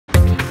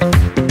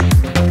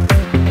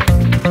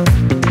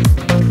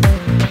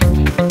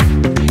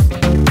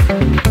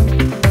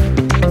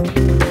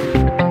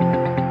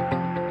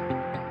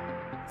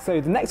So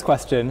the next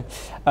question,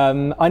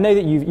 I know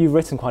that you've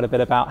written quite a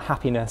bit about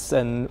happiness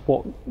and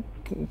what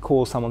can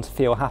cause someone to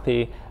feel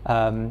happy,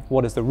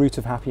 what is the root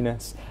of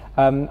happiness.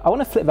 I want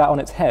to flip that on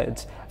its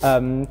head.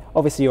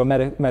 Obviously you're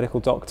a medical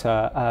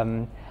doctor,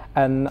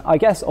 and I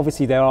guess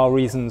obviously there are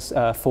reasons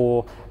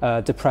for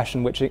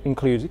depression, which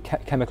include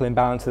chemical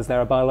imbalances. There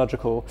are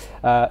biological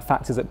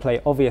factors at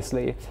play,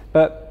 obviously.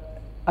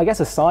 But I guess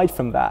aside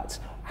from that,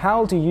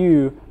 how do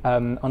you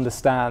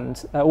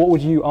understand, what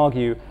would you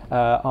argue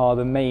are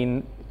the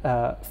main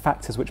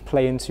factors which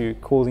play into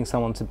causing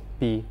someone to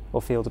be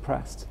or feel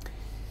depressed?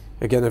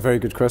 Again, a very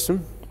good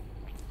question.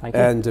 Thank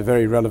you. And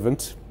very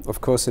relevant. Of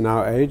course, in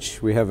our age,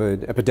 we have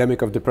an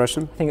epidemic of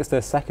depression. I think it's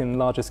the second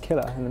largest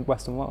killer in the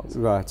Western world.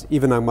 Right.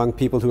 Even among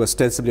people who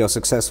ostensibly are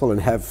successful and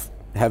have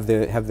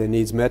their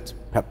needs met,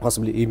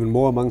 possibly even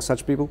more among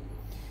such people.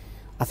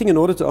 I think in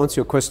order to answer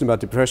your question about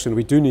depression,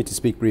 we do need to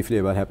speak briefly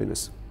about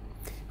happiness.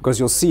 Because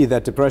you'll see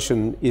that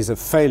depression is a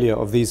failure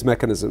of these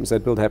mechanisms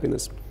that build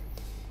happiness.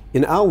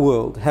 In our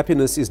world,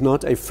 happiness is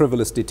not a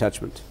frivolous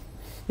detachment.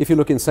 If you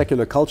look in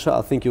secular culture,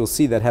 I think you'll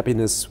see that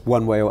happiness,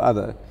 one way or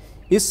other,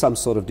 is some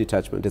sort of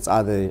detachment. It's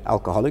either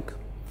alcoholic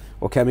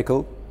or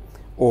chemical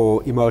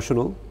or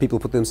emotional. People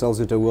put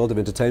themselves into a world of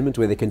entertainment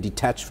where they can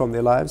detach from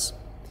their lives.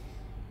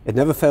 It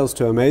never fails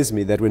to amaze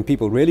me that when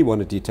people really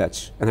want to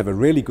detach and have a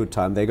really good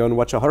time, they go and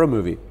watch a horror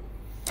movie,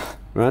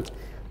 right?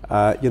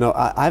 You know,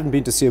 I haven't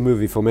been to see a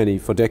movie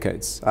for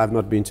decades. I've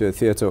not been to a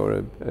theater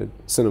or a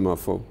cinema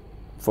for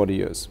 40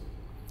 years.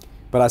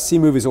 But I see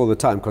movies all the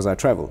time because I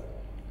travel.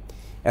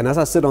 And as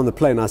I sit on the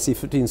plane, I see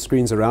 15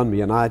 screens around me,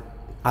 and I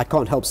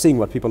can't help seeing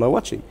what people are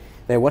watching.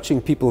 They're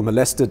watching people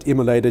molested,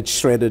 immolated,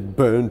 shredded,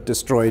 burned,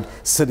 destroyed,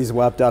 cities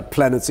wiped out,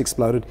 planets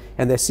exploded,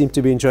 and they seem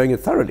to be enjoying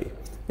it thoroughly.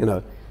 You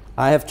know,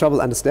 I have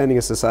trouble understanding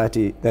a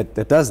society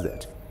that does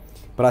that.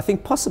 But I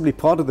think possibly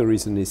part of the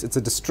reason is it's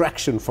a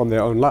distraction from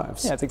their own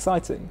lives. Yeah, it's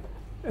exciting.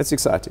 It's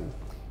exciting.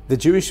 The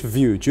Jewish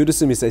view,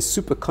 Judaism is a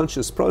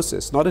superconscious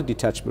process, not a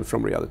detachment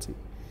from reality.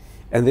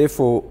 And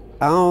therefore,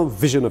 our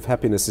vision of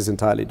happiness is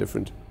entirely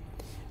different.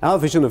 Our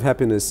vision of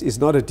happiness is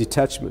not a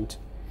detachment,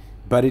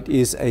 but it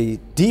is a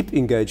deep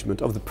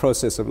engagement of the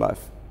process of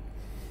life.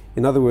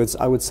 In other words,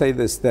 I would say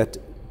this, that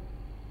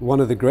one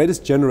of the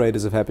greatest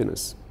generators of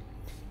happiness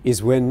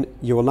is when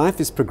your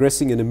life is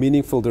progressing in a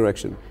meaningful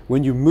direction,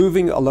 when you're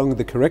moving along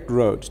the correct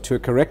road to a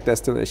correct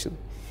destination,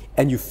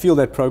 and you feel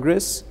that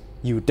progress,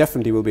 you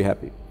definitely will be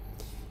happy.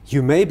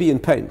 You may be in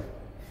pain.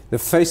 The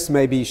face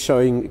may be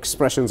showing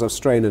expressions of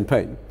strain and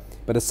pain,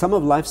 but at some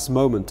of life's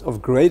moments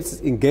of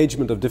great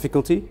engagement of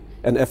difficulty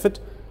and effort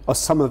are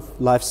some of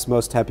life's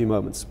most happy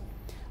moments.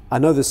 I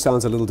know this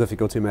sounds a little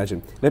difficult to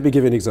imagine. Let me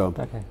give you an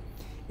example. Okay.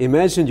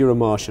 Imagine you're a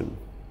Martian,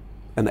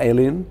 an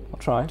alien. I'll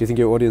try. Do you think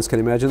your audience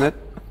can imagine that?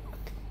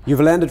 You've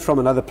landed from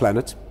another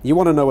planet. You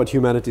want to know what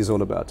humanity is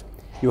all about.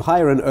 You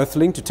hire an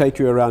earthling to take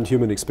you around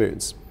human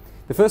experience.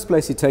 The first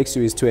place he takes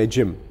you is to a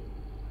gym.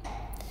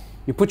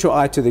 You put your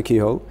eye to the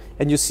keyhole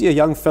and you see a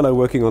young fellow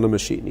working on a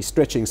machine. He's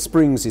stretching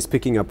springs, he's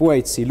picking up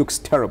weights, he looks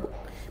terrible.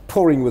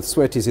 Pouring with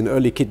sweat, he's in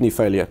early kidney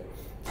failure.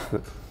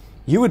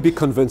 You would be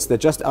convinced that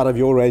just out of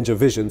your range of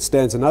vision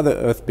stands another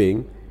earth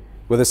being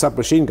with a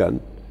submachine gun,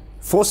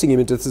 forcing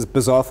him into this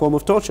bizarre form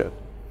of torture.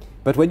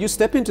 But when you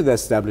step into the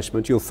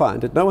establishment, you'll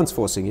find that no one's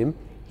forcing him.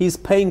 He's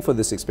paying for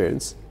this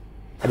experience,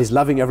 and he's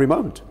loving every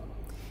moment.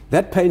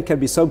 That pain can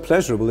be so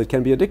pleasurable, it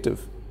can be addictive.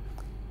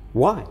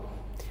 Why?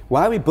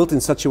 Why are we built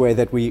in such a way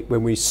that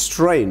when we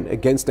strain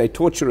against a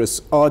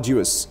torturous,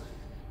 arduous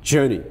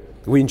journey,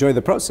 we enjoy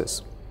the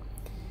process?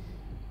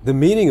 The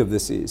meaning of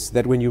this is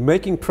that when you're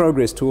making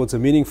progress towards a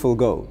meaningful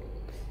goal,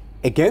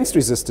 against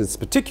resistance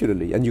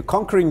particularly, and you're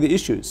conquering the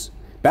issues,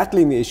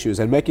 battling the issues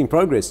and making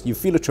progress, you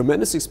feel a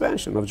tremendous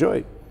expansion of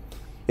joy.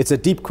 It's a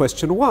deep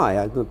question why.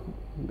 I'm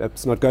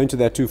not going to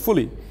that too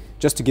fully.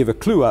 Just to give a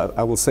clue,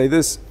 I will say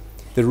this.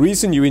 The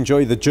reason you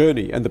enjoy the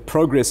journey and the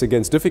progress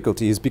against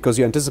difficulty is because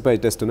you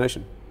anticipate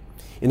destination.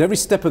 In every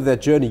step of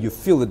that journey, you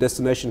feel the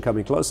destination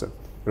coming closer,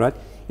 right?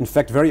 In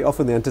fact, very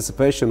often the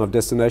anticipation of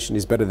destination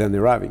is better than the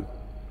arriving.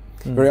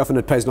 Very often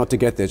it pays not to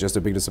get there, just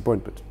a big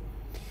disappointment.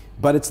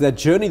 But it's that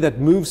journey that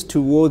moves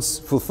towards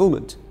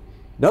fulfillment.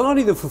 Not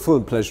only the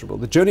fulfillment pleasurable,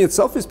 the journey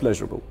itself is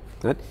pleasurable,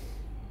 right?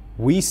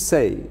 We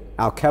say,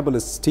 our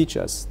Kabbalists teach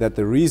us that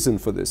the reason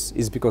for this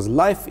is because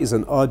life is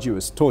an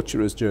arduous,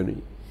 torturous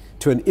journey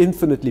to an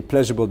infinitely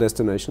pleasurable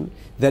destination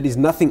that is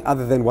nothing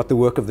other than what the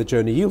work of the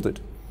journey yielded.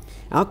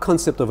 Our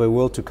concept of a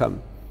world to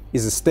come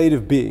is a state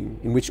of being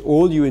in which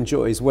all you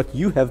enjoy is what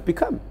you have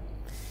become.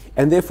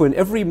 And therefore, in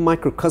every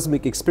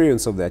microcosmic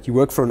experience of that, you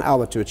work for an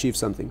hour to achieve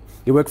something.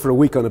 You work for a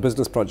week on a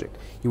business project.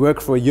 You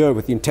work for a year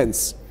with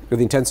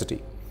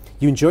intensity.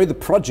 You enjoy the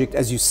project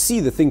as you see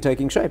the thing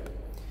taking shape.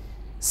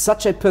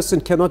 Such a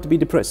person cannot be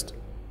depressed.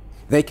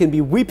 They can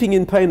be weeping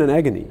in pain and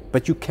agony,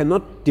 but you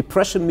cannot.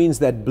 Depression means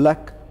that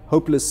black,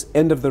 hopeless,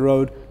 end of the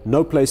road,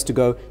 no place to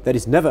go, that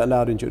is never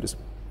allowed in Judaism.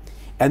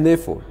 And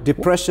therefore,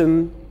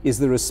 depression is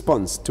the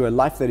response to a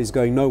life that is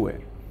going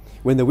nowhere.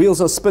 When the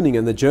wheels are spinning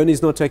and the journey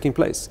is not taking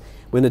place,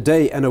 when a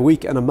day and a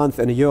week and a month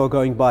and a year are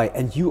going by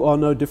and you are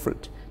no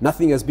different,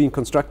 Nothing has been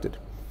constructed.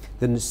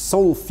 The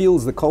soul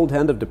feels the cold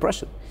hand of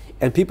depression.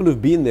 And people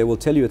who've been there will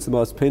tell you it's the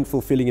most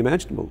painful feeling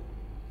imaginable.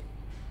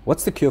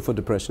 What's the cure for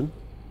depression?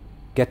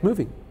 Get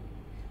moving.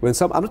 I'm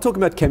not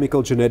talking about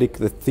chemical, genetic,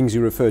 the things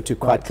you refer to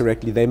quite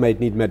correctly. They may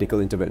need medical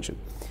intervention.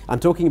 I'm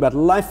talking about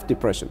life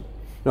depression.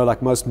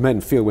 Like most men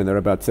feel when they're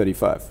about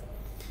 35.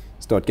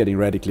 Start getting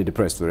radically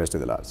depressed for the rest of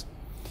their lives.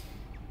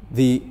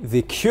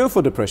 The cure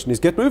for depression is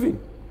get moving.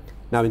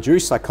 Now, in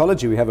Jewish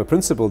psychology, we have a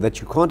principle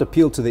that you can't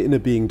appeal to the inner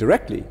being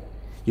directly.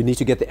 You need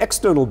to get the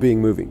external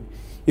being moving.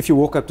 If you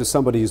walk up to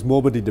somebody who's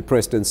morbidly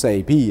depressed and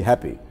say, be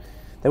happy,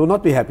 they will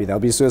not be happy. They'll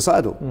be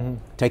suicidal. Mm-hmm.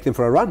 Take them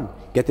for a run.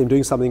 Get them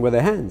doing something with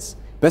their hands.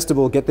 Best of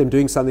all, get them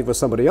doing something for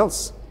somebody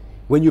else.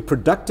 When you're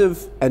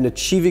productive and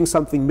achieving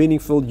something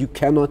meaningful, you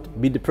cannot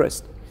be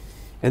depressed.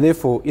 And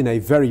therefore, in a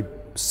very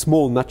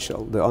small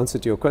nutshell, the answer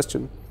to your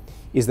question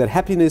is that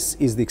happiness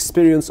is the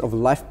experience of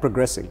life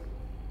progressing.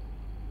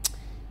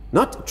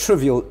 Not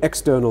trivial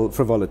external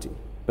frivolity,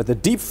 but the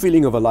deep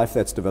feeling of a life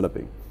that's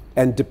developing.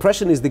 And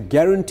depression is the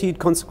guaranteed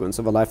consequence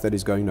of a life that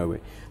is going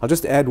nowhere. I'll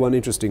just add one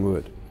interesting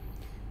word.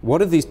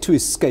 What are these two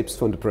escapes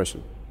from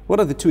depression? What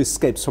are the two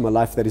escapes from a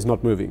life that is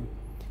not moving?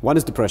 One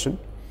is depression,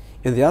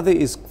 and the other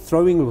is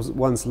throwing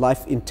one's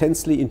life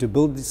intensely into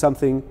building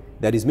something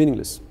that is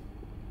meaningless.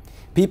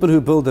 People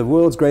who build the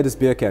world's greatest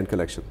beer can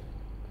collection,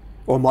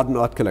 or modern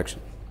art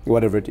collection,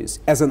 whatever it is,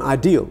 as an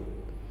ideal,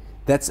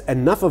 that's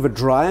enough of a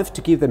drive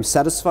to keep them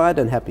satisfied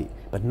and happy,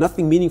 but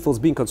nothing meaningful is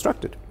being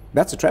constructed.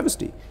 That's a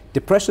travesty.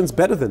 Depression's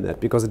better than that,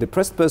 because a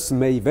depressed person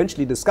may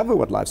eventually discover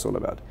what life's all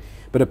about.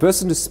 But a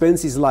person who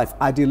spends his life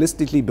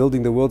idealistically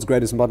building the world's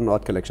greatest modern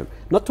art collection,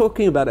 not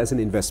talking about as an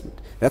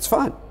investment, that's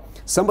fine.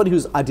 Somebody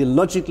who's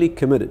ideologically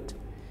committed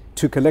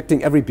to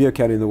collecting every beer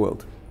can in the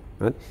world,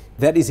 right?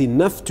 That is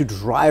enough to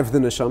drive the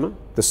neshama,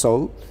 the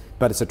soul,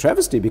 but it's a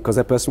travesty because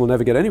that person will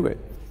never get anywhere.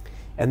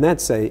 And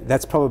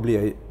that's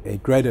probably a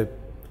greater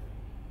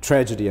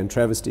tragedy and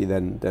travesty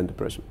than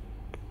depression.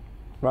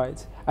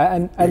 Right.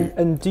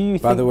 And do you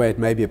think... By the way, it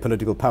may be a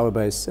political power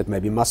base, it may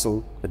be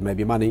muscle, it may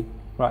be money.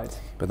 Right.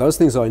 But those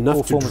things are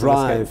enough to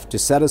drive, to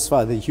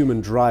satisfy the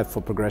human drive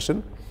for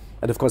progression.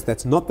 And of course,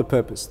 that's not the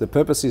purpose. The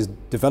purpose is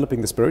developing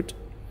the spirit,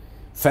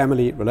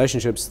 family,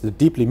 relationships, the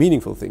deeply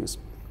meaningful things.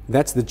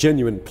 That's the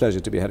genuine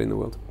pleasure to be had in the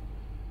world.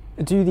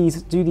 Do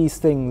these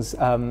things,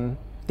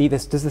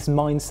 does this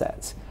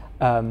mindset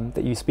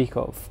that you speak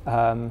of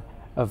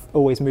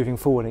always moving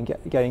forward and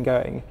getting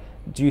going,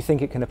 do you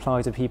think it can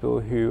apply to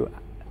people who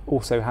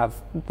also have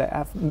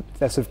their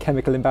sort of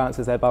chemical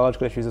imbalances, their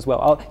biological issues as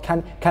well?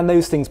 Can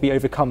those things be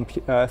overcome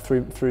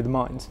through the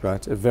mind?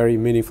 Right, a very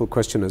meaningful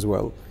question as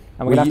well.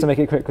 And we're going to have to make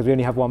it quick because we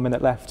only have 1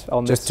 minute left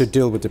on just to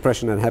deal with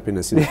depression and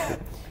happiness.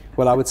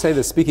 Well, I would say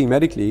that speaking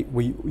medically,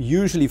 we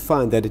usually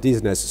find that it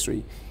is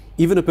necessary.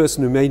 Even a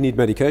person who may need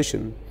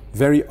medication,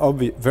 very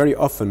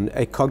often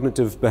a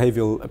cognitive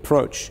behavioral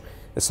approach,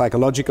 a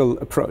psychological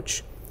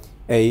approach,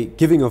 a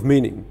giving of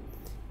meaning,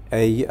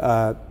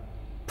 a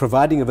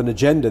providing of an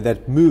agenda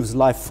that moves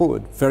life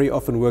forward very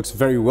often works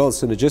very well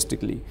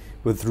synergistically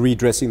with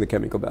redressing the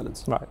chemical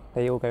balance. Right,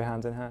 they all go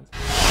hand in hand.